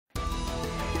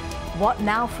What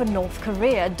now for North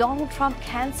Korea? Donald Trump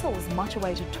cancels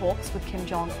much-awaited talks with Kim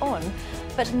Jong-un,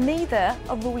 but neither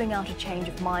are ruling out a change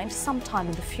of mind sometime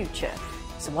in the future.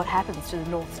 So what happens to the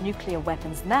North's nuclear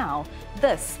weapons now?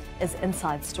 This is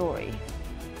Inside Story.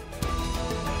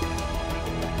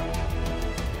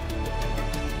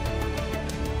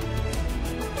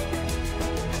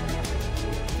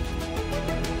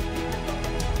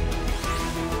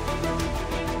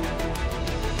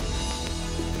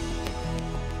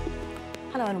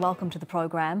 Hello and welcome to the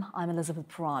programme. I'm Elizabeth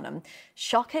Puranam.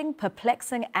 Shocking,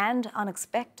 perplexing and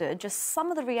unexpected, just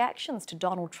some of the reactions to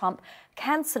Donald Trump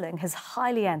cancelling his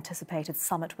highly anticipated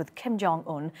summit with Kim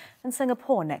Jong-un in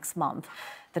Singapore next month.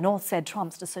 The North said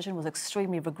Trump's decision was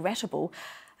extremely regrettable,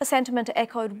 a sentiment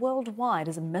echoed worldwide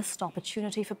as a missed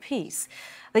opportunity for peace.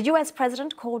 The US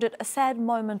president called it a sad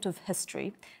moment of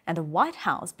history, and the White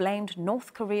House blamed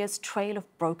North Korea's trail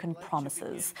of broken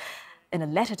promises. In a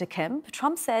letter to Kim,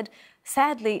 Trump said,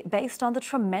 "Sadly, based on the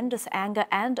tremendous anger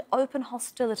and open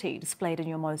hostility displayed in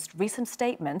your most recent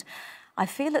statement, I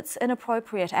feel it's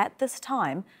inappropriate at this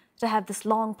time to have this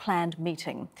long-planned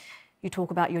meeting. You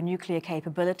talk about your nuclear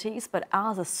capabilities, but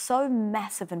ours are so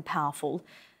massive and powerful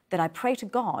that I pray to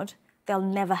God they'll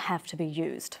never have to be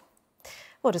used."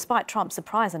 Well, despite Trump's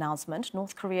surprise announcement,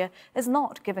 North Korea is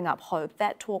not giving up hope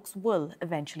that talks will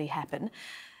eventually happen.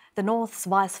 The North's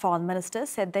Vice Foreign Minister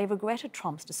said they regretted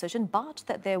Trump's decision, but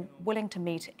that they're willing to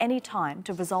meet any time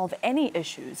to resolve any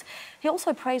issues. He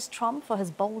also praised Trump for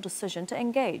his bold decision to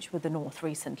engage with the North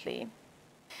recently.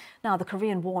 Now, the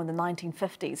Korean War in the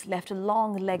 1950s left a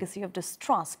long legacy of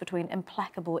distrust between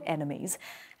implacable enemies,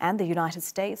 and the United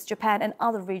States, Japan and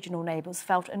other regional neighbours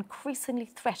felt increasingly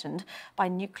threatened by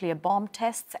nuclear bomb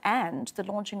tests and the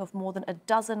launching of more than a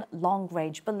dozen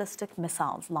long-range ballistic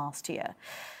missiles last year.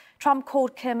 Trump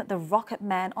called Kim the rocket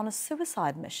man on a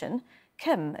suicide mission.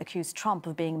 Kim accused Trump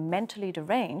of being mentally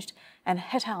deranged and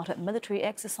hit out at military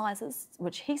exercises,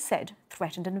 which he said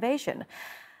threatened invasion.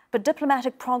 But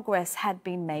diplomatic progress had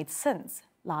been made since.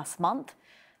 Last month,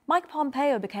 Mike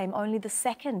Pompeo became only the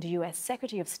second US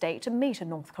Secretary of State to meet a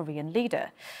North Korean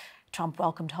leader. Trump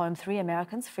welcomed home 3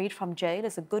 Americans freed from jail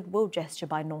as a goodwill gesture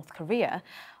by North Korea.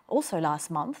 Also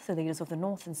last month, the leaders of the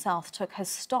North and South took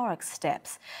historic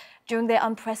steps. During their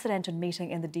unprecedented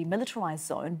meeting in the demilitarized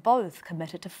zone, both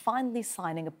committed to finally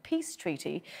signing a peace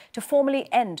treaty to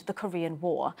formally end the Korean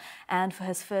War. And for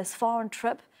his first foreign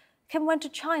trip, Kim went to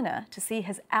China to see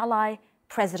his ally,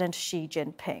 President Xi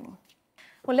Jinping.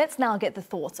 Well, let's now get the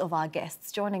thoughts of our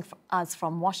guests. Joining us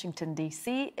from Washington,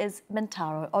 D.C. is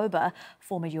Mintaro Oba,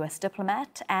 former US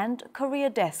diplomat and Korea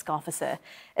desk officer.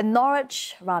 In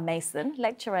Norwich, Mson,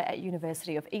 lecturer at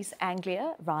University of East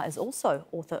Anglia. Is also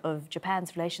author of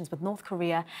Japan's Relations with North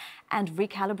Korea and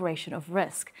Recalibration of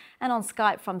Risk. And on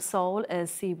Skype from Seoul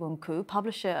is Se-Woong,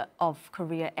 publisher of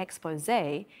Korea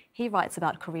Expose. He writes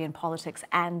about Korean politics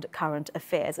and current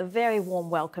affairs. A very warm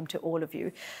welcome to all of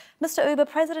you. Mr. Oba,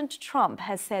 President Trump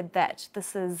has said that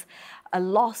this is a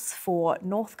loss for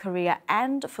North Korea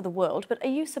and for the world, but are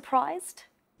you surprised?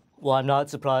 Well, I'm not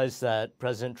surprised that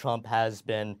President Trump has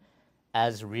been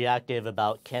as reactive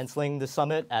about canceling the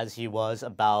summit as he was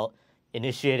about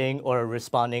initiating or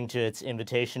responding to its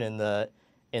invitation in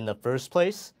the first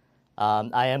place.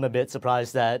 I am a bit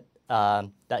surprised that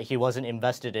he wasn't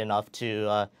invested enough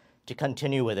to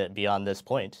continue with it beyond this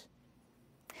point.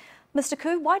 Mr.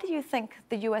 Koo, why do you think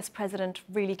the US president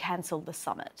really cancelled the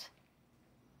summit?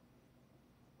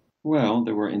 Well,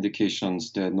 there were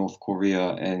indications that North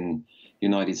Korea and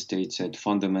United States had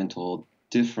fundamental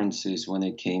differences when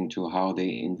it came to how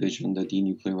they envisioned the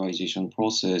denuclearization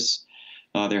process.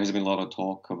 There has been a lot of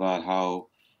talk about how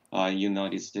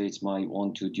United States might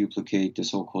want to duplicate the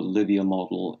so-called Libya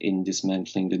model in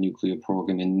dismantling the nuclear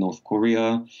program in North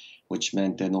Korea, which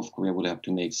meant that North Korea would have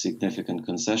to make significant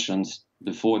concessions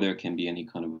before there can be any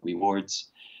kind of rewards.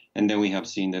 And then we have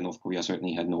seen that North Korea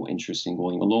certainly had no interest in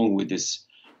going along with this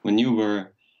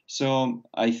maneuver. So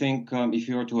I think if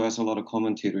you were to ask a lot of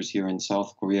commentators here in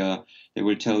South Korea, they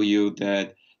will tell you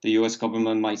that the US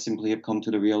government might simply have come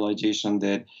to the realization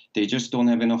that they just don't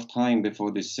have enough time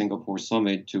before this Singapore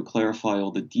summit to clarify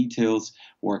all the details,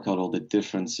 work out all the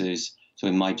differences. So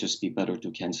it might just be better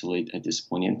to cancel it at this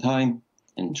point in time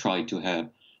and try to have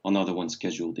another one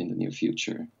scheduled in the near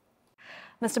future.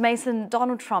 Mr. Mson,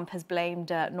 Donald Trump has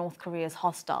blamed North Korea's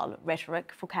hostile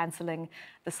rhetoric for cancelling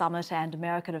the summit, and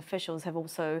American officials have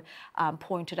also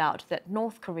pointed out that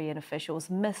North Korean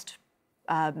officials missed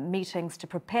meetings to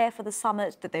prepare for the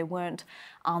summit, that they weren't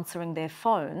answering their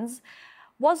phones.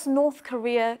 Was North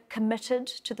Korea committed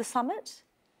to the summit?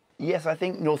 Yes, I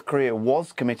think North Korea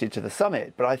was committed to the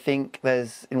summit, but I think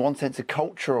there's, in one sense, a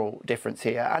cultural difference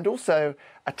here and also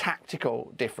a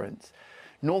tactical difference.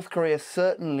 North Korea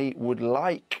certainly would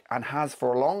like and has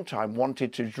for a long time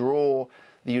wanted to draw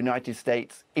the United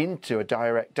States into a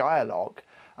direct dialogue.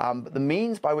 But the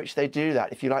means by which they do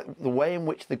that, if you like, the way in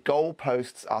which the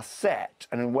goalposts are set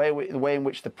and the way in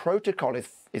which the protocol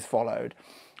is followed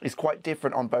is quite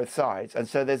different on both sides. And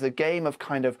so there's a game of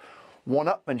kind of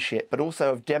one-upmanship, but also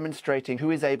of demonstrating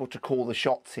who is able to call the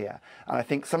shots here. And I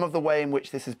think some of the way in which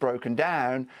this is broken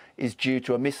down is due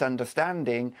to a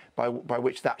misunderstanding by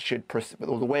which that should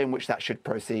or the way in which that should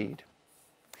proceed.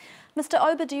 Mr.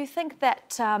 Oba, do you think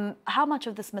that how much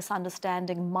of this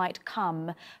misunderstanding might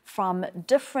come from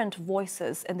different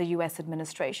voices in the US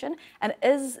administration? And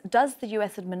does the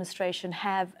US administration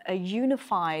have a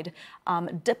unified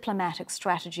diplomatic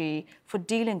strategy for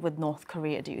dealing with North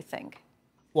Korea, do you think?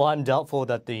 Well, I'm doubtful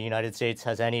that the United States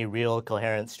has any real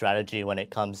coherent strategy when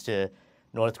it comes to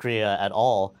North Korea at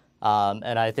all.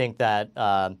 And I think that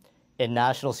in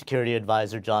National Security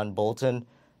Advisor John Bolton,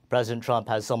 President Trump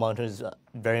has someone who's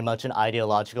very much an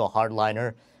ideological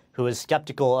hardliner who is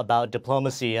skeptical about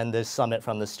diplomacy and this summit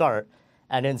from the start.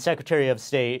 And in Secretary of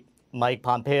State Mike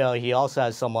Pompeo, he also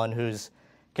has someone who's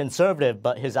conservative,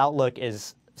 but his outlook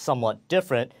is somewhat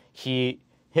different.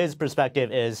 His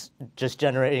perspective is just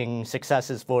generating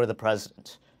successes for the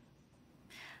president.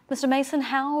 Mr. Mson,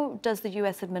 how does the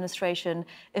US administration,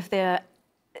 if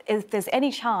there's any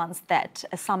chance that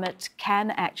a summit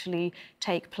can actually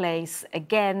take place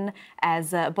again,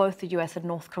 as both the US and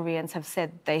North Koreans have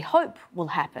said they hope will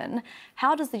happen,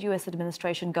 how does the US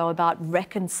administration go about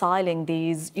reconciling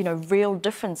these, real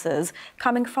differences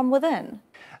coming from within?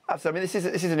 Absolutely. I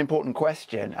mean, this is an important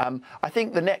question. I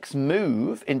think the next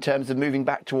move in terms of moving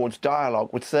back towards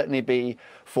dialogue would certainly be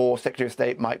for Secretary of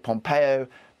State Mike Pompeo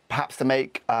perhaps to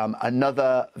make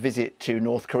another visit to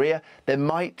North Korea. There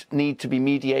might need to be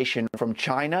mediation from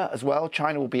China as well.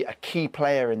 China will be a key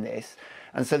player in this.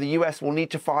 And so the US will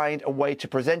need to find a way to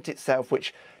present itself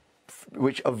which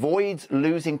avoids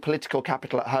losing political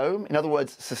capital at home. In other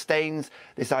words, sustains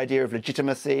this idea of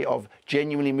legitimacy, of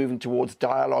genuinely moving towards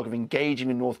dialogue, of engaging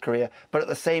with North Korea, but at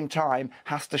the same time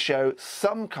has to show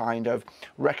some kind of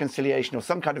reconciliation or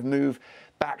some kind of move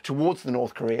back towards the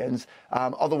North Koreans.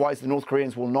 Otherwise, the North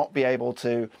Koreans will not be able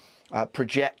to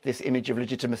project this image of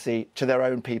legitimacy to their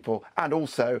own people and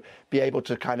also be able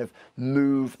to kind of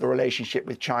move the relationship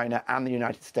with China and the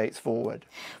United States forward.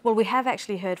 Well, we have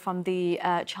actually heard from the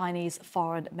Chinese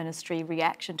Foreign Ministry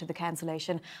reaction to the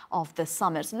cancellation of the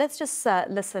summit. So let's just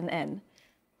listen in.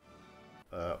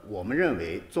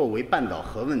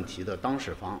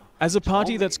 As a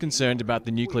party that's concerned about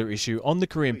the nuclear issue on the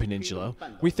Korean Peninsula,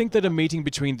 we think that a meeting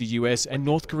between the US and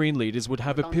North Korean leaders would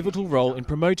have a pivotal role in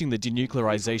promoting the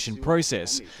denuclearization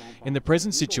process. In the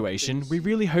present situation, we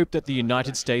really hope that the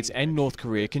United States and North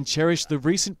Korea can cherish the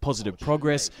recent positive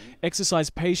progress, exercise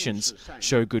patience,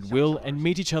 show goodwill, and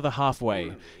meet each other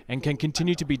halfway, and can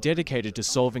continue to be dedicated to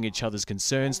solving each other's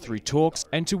concerns through talks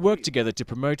and to work together to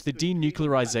promote the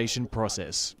denuclearization process.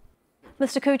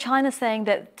 Mr. Koo, China's saying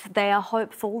that they are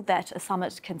hopeful that a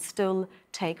summit can still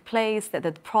take place, that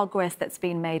the progress that's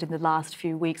been made in the last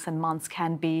few weeks and months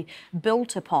can be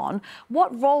built upon.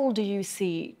 What role do you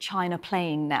see China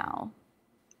playing now?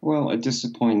 Well, at this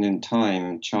point in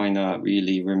time, China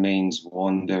really remains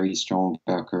one very strong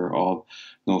backer of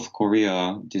North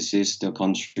Korea. This is the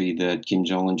country that Kim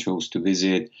Jong-un chose to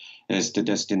visit as the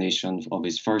destination of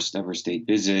his first ever state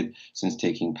visit since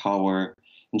taking power.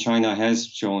 And China has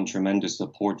shown tremendous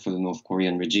support for the North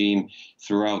Korean regime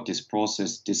throughout this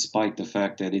process, despite the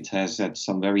fact that it has had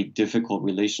some very difficult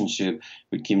relationship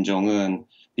with Kim Jong-un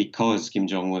because Kim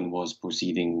Jong-un was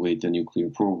proceeding with the nuclear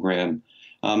program.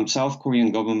 South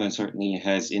Korean government certainly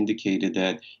has indicated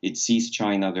that it sees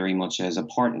China very much as a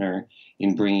partner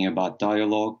in bringing about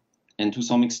dialogue. And to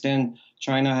some extent,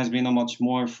 China has been a much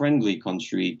more friendly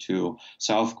country to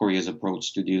South Korea's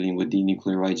approach to dealing with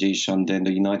denuclearization than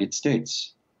the United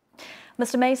States.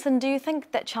 Mr. Mson, do you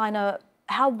think that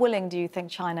how willing do you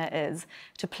think China is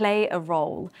to play a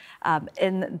role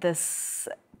in this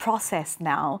process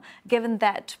now, given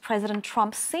that President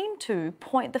Trump seemed to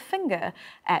point the finger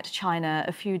at China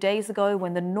a few days ago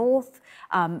when the North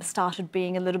started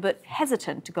being a little bit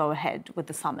hesitant to go ahead with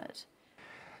the summit?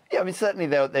 Yeah, I mean, certainly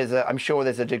I'm sure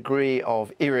there's a degree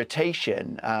of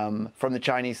irritation from the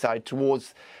Chinese side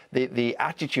towards the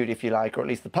attitude, if you like, or at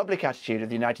least the public attitude of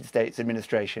the United States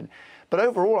administration. But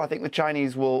overall, I think the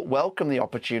Chinese will welcome the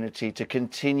opportunity to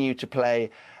continue to play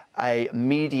a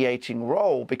mediating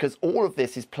role, because all of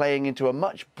this is playing into a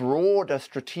much broader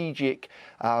strategic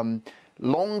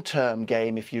long-term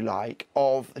game, if you like,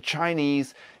 of the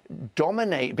Chinese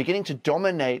beginning to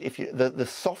dominate the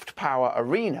soft power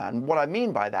arena. And what I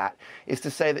mean by that is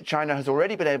to say that China has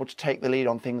already been able to take the lead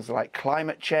on things like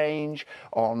climate change,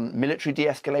 on military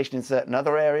de-escalation in certain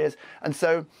other areas. And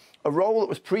so a role that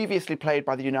was previously played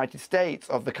by the United States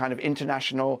of the kind of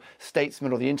international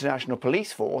statesman or the international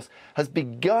police force has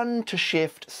begun to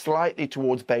shift slightly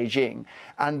towards Beijing.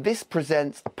 And this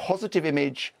presents a positive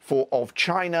image of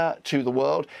China to the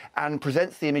world and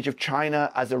presents the image of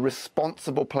China as a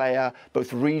responsible player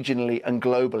both regionally and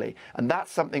globally. And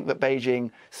that's something that Beijing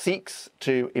seeks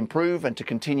to improve and to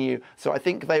continue. So I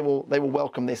think they will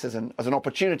welcome this as an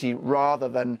opportunity rather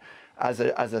than as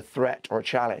a threat or a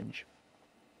challenge.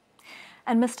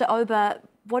 And Mr. Oba,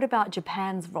 what about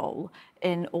Japan's role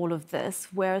in all of this?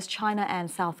 Whereas China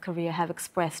and South Korea have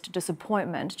expressed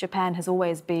disappointment, Japan has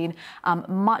always been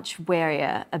much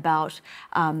warier about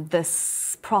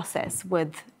this process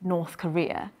with North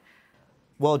Korea.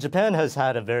 Well, Japan has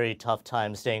had a very tough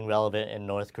time staying relevant in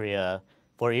North Korea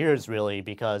for years, really,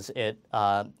 because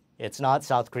it's not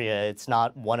South Korea, it's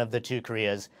not one of the two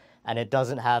Koreas, and it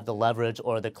doesn't have the leverage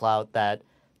or the clout that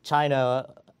China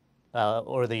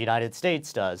or the United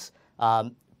States does.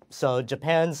 So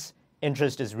Japan's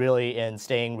interest is really in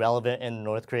staying relevant in the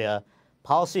North Korea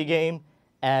policy game,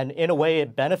 and in a way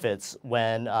it benefits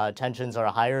when tensions are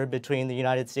higher between the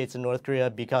United States and North Korea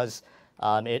because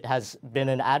it has been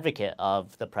an advocate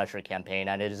of the pressure campaign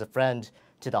and it is a friend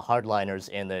to the hardliners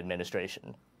in the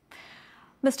administration.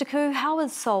 Mr. Koo, how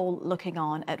is Seoul looking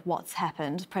on at what's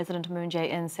happened? President Moon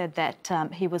Jae-in said that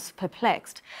he was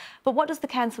perplexed. But what does the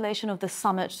cancellation of the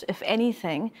summit, if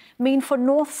anything, mean for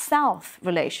North-South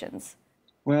relations?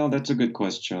 Well, that's a good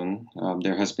question.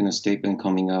 There has been a statement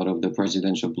coming out of the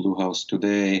presidential Blue House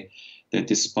today that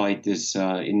despite this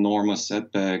enormous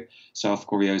setback, South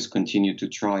Korea has continued to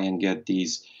try and get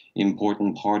these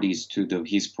important parties to the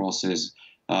peace process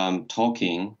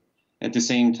talking. At the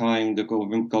same time, the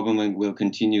government will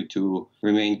continue to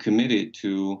remain committed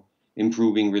to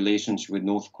improving relations with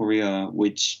North Korea,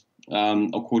 which,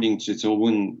 according to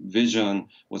Jong-un vision,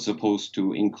 was supposed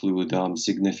to include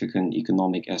significant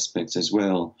economic aspects as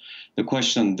well. The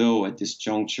question, though, at this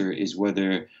juncture is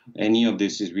whether any of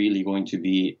this is really going to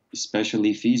be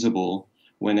especially feasible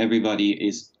when everybody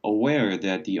is aware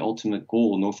that the ultimate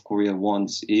goal North Korea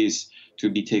wants is to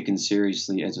be taken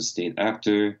seriously as a state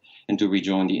actor and to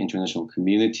rejoin the international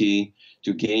community,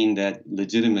 to gain that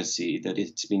legitimacy that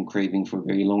it's been craving for a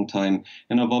very long time,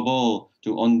 and above all,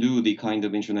 to undo the kind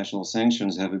of international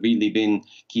sanctions that have really been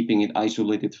keeping it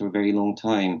isolated for a very long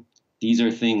time. These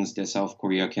are things that South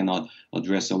Korea cannot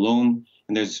address alone,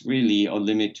 and there's really a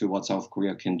limit to what South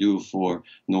Korea can do for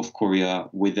North Korea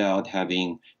without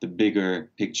having the bigger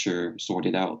picture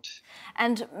sorted out.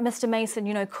 And Mr.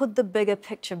 Mason, could the bigger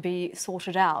picture be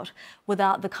sorted out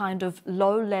without the kind of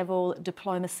low-level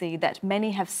diplomacy that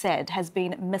many have said has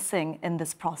been missing in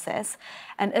this process?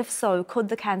 And if so, could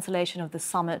the cancellation of the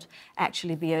summit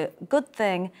actually be a good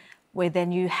thing, where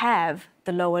then you have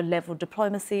the lower-level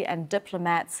diplomacy and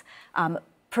diplomats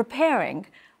preparing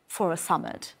for a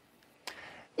summit?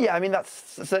 Yeah, I mean,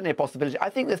 that's certainly a possibility. I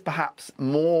think there's perhaps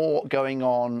more going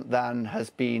on than has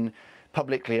been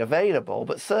publicly available,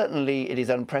 but certainly it is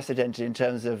unprecedented in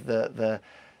terms of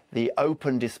the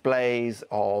open displays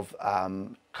of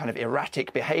kind of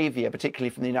erratic behavior, particularly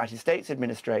from the United States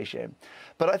administration.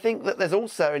 But I think that there's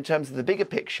also, in terms of the bigger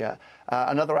picture,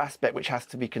 another aspect which has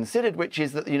to be considered, which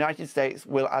is that the United States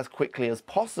will, as quickly as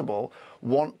possible,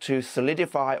 want to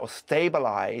solidify or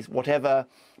stabilize whatever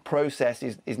process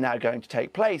is now going to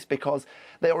take place, because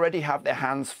they already have their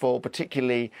hands full,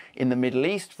 particularly in the Middle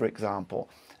East, for example.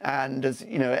 And as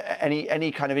you know,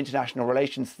 any kind of international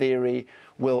relations theory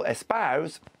will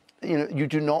espouse, you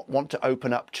do not want to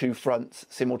open up two fronts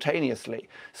simultaneously.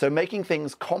 So making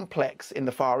things complex in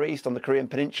the Far East, on the Korean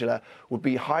Peninsula, would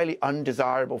be highly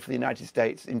undesirable for the United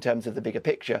States in terms of the bigger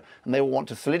picture. And they will want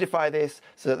to solidify this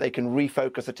so that they can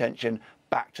refocus attention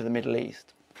back to the Middle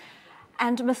East.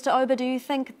 And Mr. Oba, do you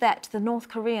think that the North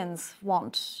Koreans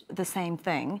want the same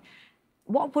thing?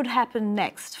 What would happen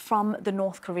next from the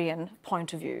North Korean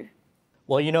point of view?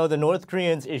 Well, the North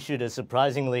Koreans issued a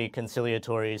surprisingly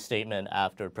conciliatory statement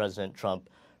after President Trump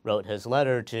wrote his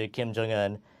letter to Kim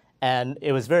Jong-un, and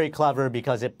it was very clever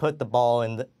because it put the ball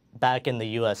back in the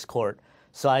U.S. court.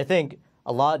 So I think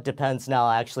a lot depends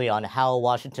now actually on how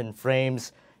Washington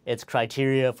frames its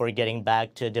criteria for getting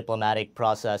back to a diplomatic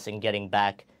process and getting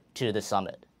back to the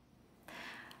summit.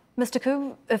 Mr.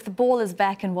 Koo, if the ball is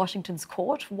back in Washington's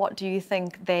court, what do you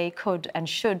think they could and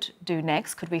should do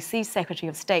next? Could we see Secretary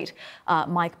of State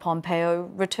Mike Pompeo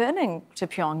returning to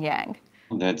Pyongyang?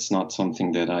 That's not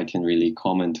something that I can really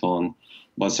comment on.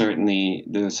 But certainly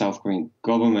the South Korean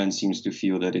government seems to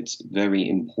feel that it's very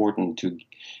important to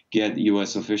get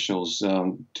U.S. officials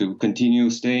to continue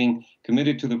staying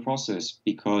committed to the process,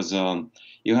 because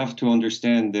you have to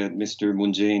understand that Mr.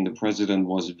 Moon Jae-in, the president,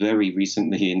 was very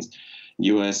recently in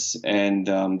U.S., and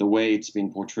the way it's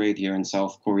been portrayed here in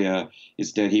South Korea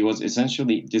is that he was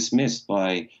essentially dismissed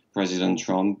by President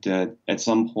Trump, that at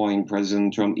some point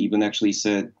President Trump even actually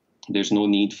said there's no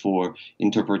need for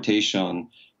interpretation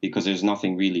because there's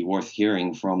nothing really worth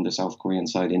hearing from the South Korean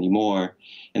side anymore.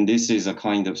 And this is a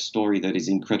kind of story that is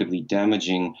incredibly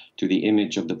damaging to the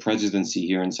image of the presidency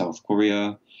here in South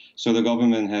Korea. So the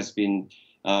government has been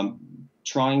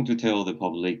trying to tell the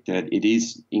public that it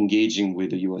is engaging with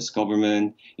the U.S.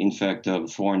 government. In fact,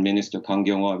 Foreign Minister Kang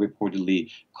Kyung-hwa reportedly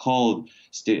called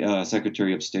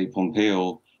Secretary of State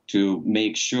Pompeo to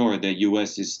make sure that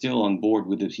U.S. is still on board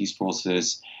with the peace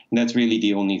process. And that's really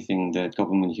the only thing that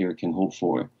government here can hope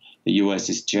for. The U.S.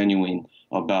 is genuine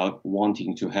about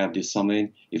wanting to have this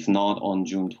summit, if not on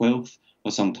June 12th,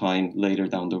 or sometime later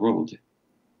down the road.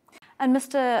 And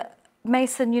Mr.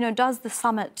 Mson, does the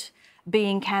summit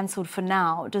being cancelled for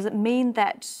now, does it mean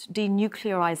that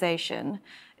denuclearization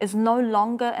is no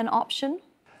longer an option?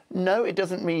 No, it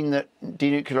doesn't mean that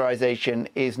denuclearization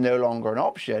is no longer an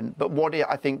option. But what it,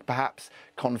 I think, perhaps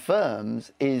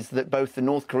confirms is that both the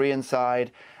North Korean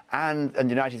side and the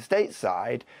United States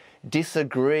side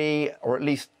disagree, or at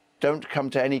least don't come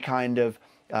to any kind of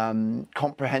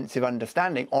comprehensive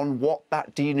understanding on what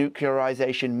that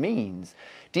denuclearization means.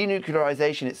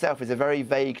 Denuclearization itself is a very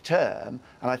vague term,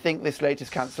 and I think this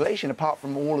latest cancellation, apart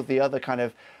from all of the other kind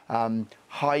of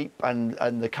hype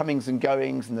and the comings and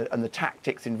goings and the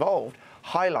tactics involved,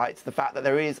 highlights the fact that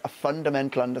there is a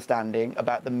fundamental understanding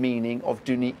about the meaning of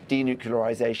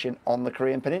denuclearization on the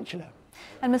Korean Peninsula.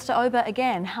 And Mr. Oba,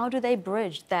 again, how do they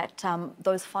bridge that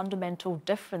those fundamental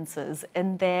differences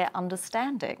in their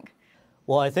understanding?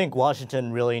 Well, I think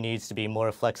Washington really needs to be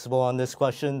more flexible on this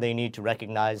question. They need to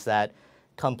recognize that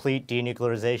complete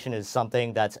denuclearization is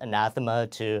something that's anathema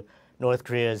to North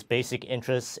Korea's basic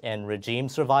interests in regime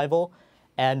survival.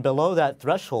 And below that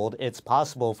threshold, it's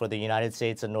possible for the United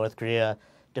States and North Korea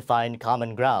to find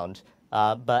common ground.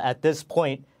 But at this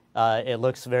point, it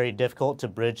looks very difficult to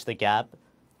bridge the gap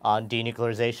on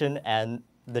denuclearization, and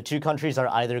the two countries are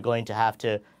either going to have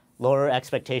to lower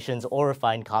expectations or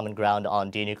find common ground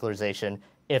on denuclearization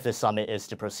if the summit is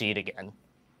to proceed again.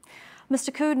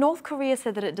 Mr. Koo, North Korea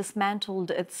said that it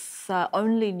dismantled its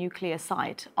only nuclear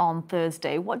site on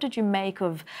Thursday. What did you make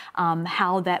of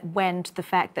how that went, the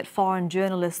fact that foreign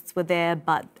journalists were there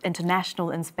but international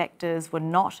inspectors were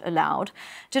not allowed?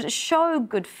 Did it show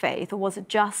good faith, or was it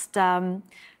just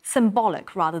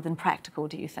symbolic rather than practical,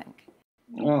 do you think?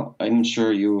 Well, I'm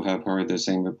sure you have heard the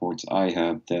same reports I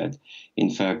have, that in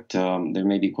fact there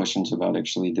may be questions about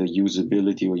actually the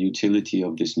usability or utility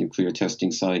of this nuclear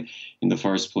testing site in the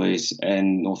first place,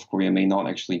 and North Korea may not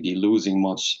actually be losing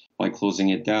much by closing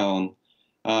it down.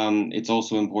 It's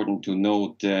also important to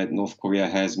note that North Korea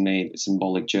has made a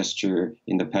symbolic gesture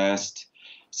in the past.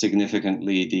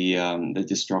 Significantly, the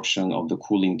destruction of the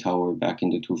cooling tower back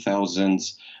in the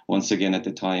 2000s, once again at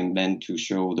the time meant to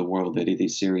show the world that it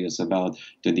is serious about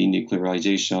the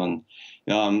denuclearization.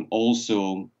 I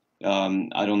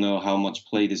don't know how much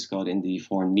play this got in the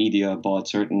foreign media, but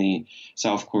certainly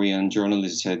South Korean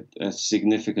journalists had a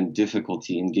significant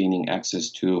difficulty in gaining access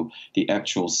to the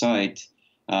actual site.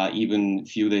 Even a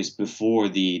few days before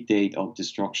the date of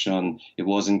destruction, it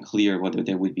wasn't clear whether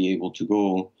they would be able to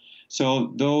go.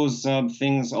 So those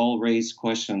things all raise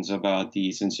questions about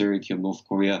the sincerity of North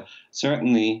Korea,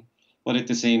 certainly. But at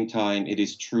the same time, it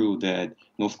is true that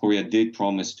North Korea did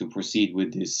promise to proceed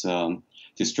with this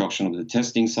destruction of the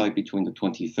testing site between the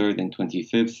 23rd and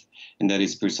 25th, and that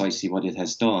is precisely what it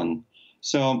has done.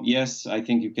 So yes, I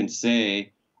think you can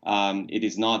say it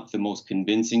is not the most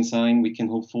convincing sign we can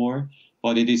hope for,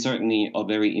 but it is certainly a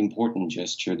very important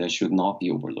gesture that should not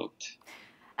be overlooked.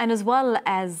 And as well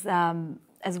as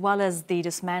the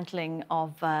dismantling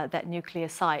of that nuclear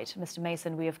site, Mr.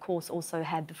 Mson, we of course also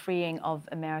had the freeing of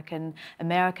American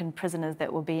prisoners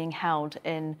that were being held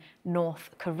in North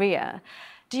Korea.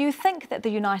 Do you think that the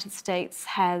United States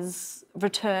has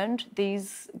returned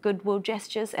these goodwill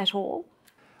gestures at all?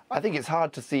 I think it's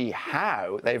hard to see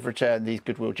how they've returned these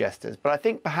goodwill gestures, but I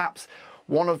think perhaps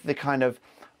one of the kind of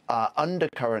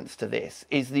undercurrents to this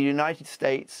is the United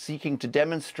States seeking to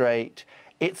demonstrate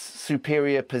its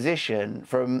superior position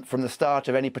from the start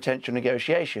of any potential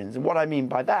negotiations. And what I mean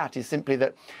by that is simply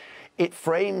that it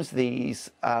frames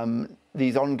these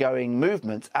ongoing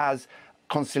movements as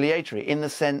conciliatory in the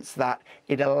sense that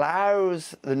it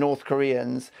allows the North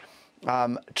Koreans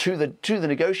to the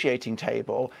negotiating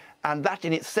table, and that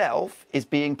in itself is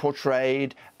being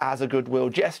portrayed as a goodwill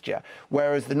gesture,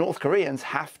 whereas the North Koreans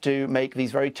have to make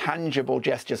these very tangible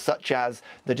gestures, such as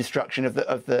the destruction of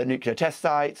the nuclear test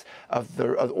sites, of the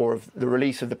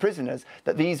release of the prisoners.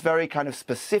 That these very kind of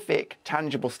specific,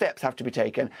 tangible steps have to be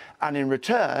taken, and in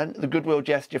return, the goodwill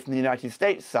gesture from the United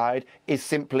States side is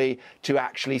simply to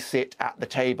actually sit at the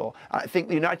table. And I think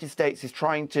the United States is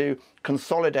trying to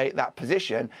consolidate that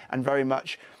position and very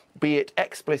much, be it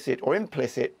explicit or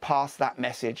implicit, pass that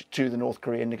message to the North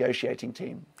Korean negotiating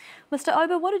team. Mr.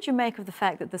 Oba, what did you make of the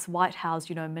fact that this White House,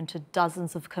 minted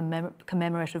dozens of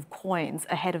commemorative coins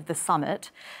ahead of the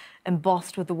summit,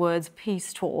 embossed with the words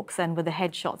peace talks and with the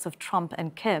headshots of Trump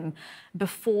and Kim,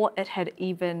 before it had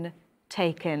even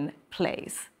taken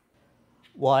place?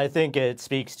 Well, I think it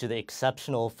speaks to the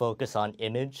exceptional focus on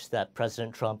image that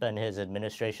President Trump and his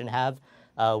administration have.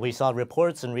 We saw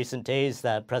reports in recent days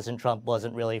that President Trump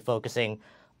wasn't really focusing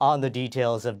on the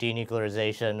details of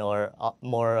denuclearization or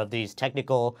more of these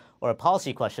technical or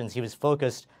policy questions. He was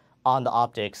focused on the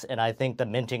optics, and I think the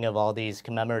minting of all these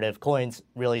commemorative coins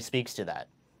really speaks to that.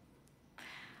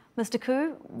 Mr.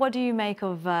 Koo, what do you make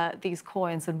of these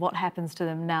coins and what happens to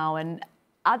them now? And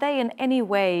are they in any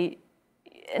way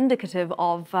indicative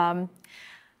of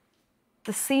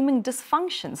the seeming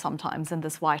dysfunction sometimes in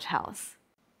this White House?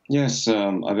 Yes,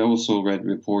 I've also read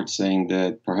reports saying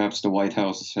that perhaps the White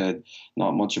House had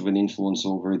not much of an influence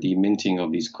over the minting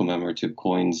of these commemorative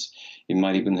coins. It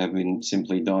might even have been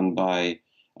simply done by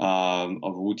a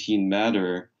routine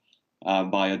matter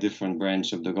by a different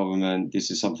branch of the government.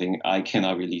 This is something I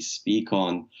cannot really speak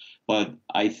on. But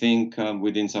I think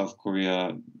within South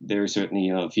Korea, there is certainly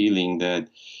a feeling that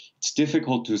it's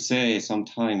difficult to say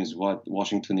sometimes what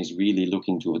Washington is really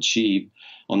looking to achieve.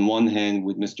 On one hand,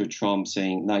 with Mr. Trump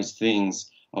saying nice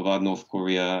things about North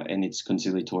Korea and its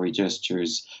conciliatory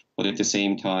gestures, but at the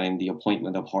same time, the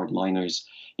appointment of hardliners,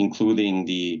 including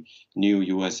the new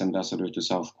U.S. ambassador to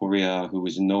South Korea, who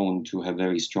is known to have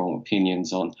very strong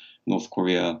opinions on North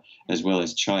Korea as well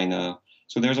as China.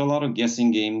 So there's a lot of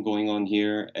guessing game going on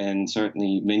here, and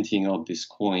certainly minting of this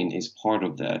coin is part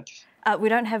of that. We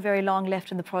don't have very long left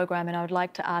in the program, and I would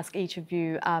like to ask each of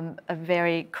you a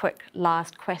very quick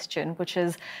last question, which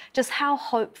is just how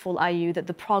hopeful are you that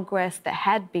the progress that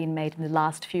had been made in the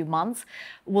last few months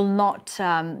will not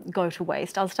go to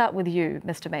waste? I'll start with you,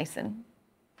 Mr. Mason.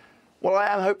 Well,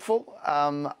 I am hopeful.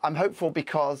 I'm hopeful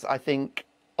because I think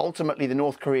ultimately the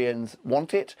North Koreans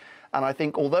want it. And I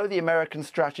think although the American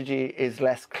strategy is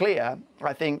less clear,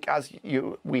 I think as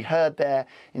we heard there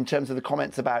in terms of the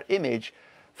comments about image,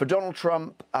 for Donald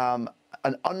Trump, an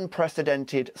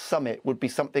unprecedented summit would be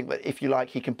something that, if you like,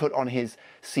 he can put on his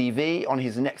CV, on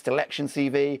his next election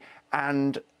CV,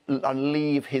 and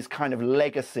leave his kind of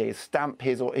legacy, stamp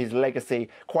his legacy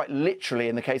quite literally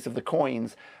in the case of the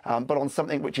coins, but on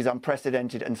something which is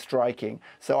unprecedented and striking.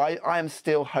 So I am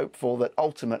still hopeful that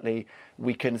ultimately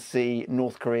we can see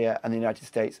North Korea and the United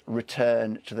States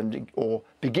return to or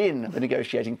begin the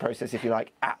negotiating process, if you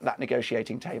like, at that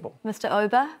negotiating table. Mr.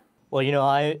 Oba? Well,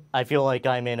 I feel like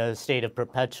I'm in a state of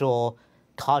perpetual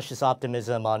cautious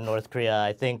optimism on North Korea.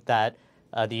 I think that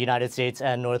the United States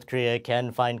and North Korea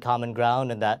can find common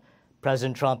ground, and that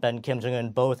President Trump and Kim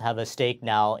Jong-un both have a stake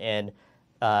now in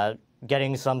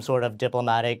getting some sort of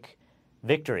diplomatic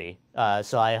victory.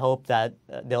 So I hope that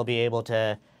they'll be able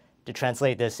to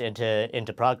translate this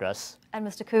into progress. And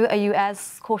Mr. Koo, are you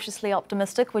as cautiously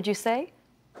optimistic, would you say?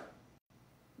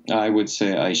 I would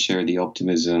say I share the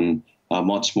optimism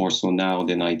much more so now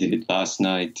than I did last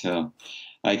night.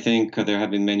 I think there have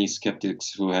been many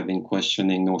skeptics who have been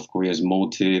questioning North Korea's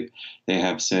motive. They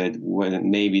have said, well,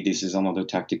 maybe this is another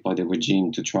tactic by the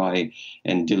regime to try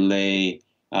and delay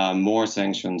more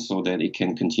sanctions so that it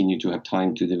can continue to have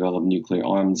time to develop nuclear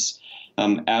arms.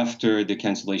 After the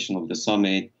cancellation of the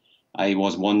summit, I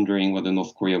was wondering whether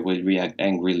North Korea would react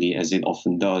angrily, as it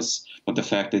often does. But the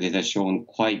fact that it has shown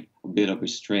quite a bit of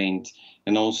restraint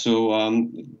and also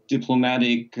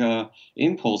diplomatic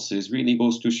impulses really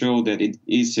goes to show that it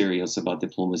is serious about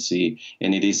diplomacy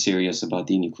and it is serious about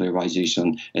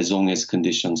denuclearization as long as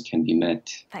conditions can be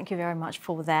met. Thank you very much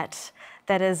for that.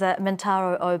 That is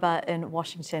Mintaro Oba in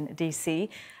Washington, D.C.,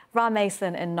 Ra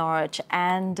Mason in Norwich,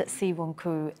 and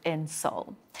Se-Woong in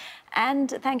Seoul. And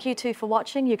thank you too for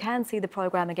watching. You can see the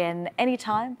program again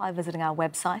anytime by visiting our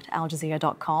website,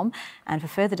 aljazeera.com. And for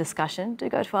further discussion, do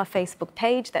go to our Facebook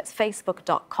page. That's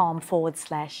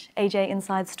facebook.com/AJ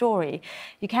Inside Story.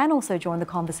 You can also join the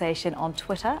conversation on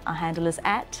Twitter. Our handle is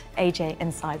 @AJ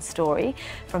Inside Story.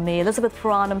 From me, Elizabeth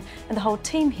Puranam, and the whole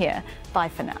team here, bye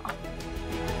for now.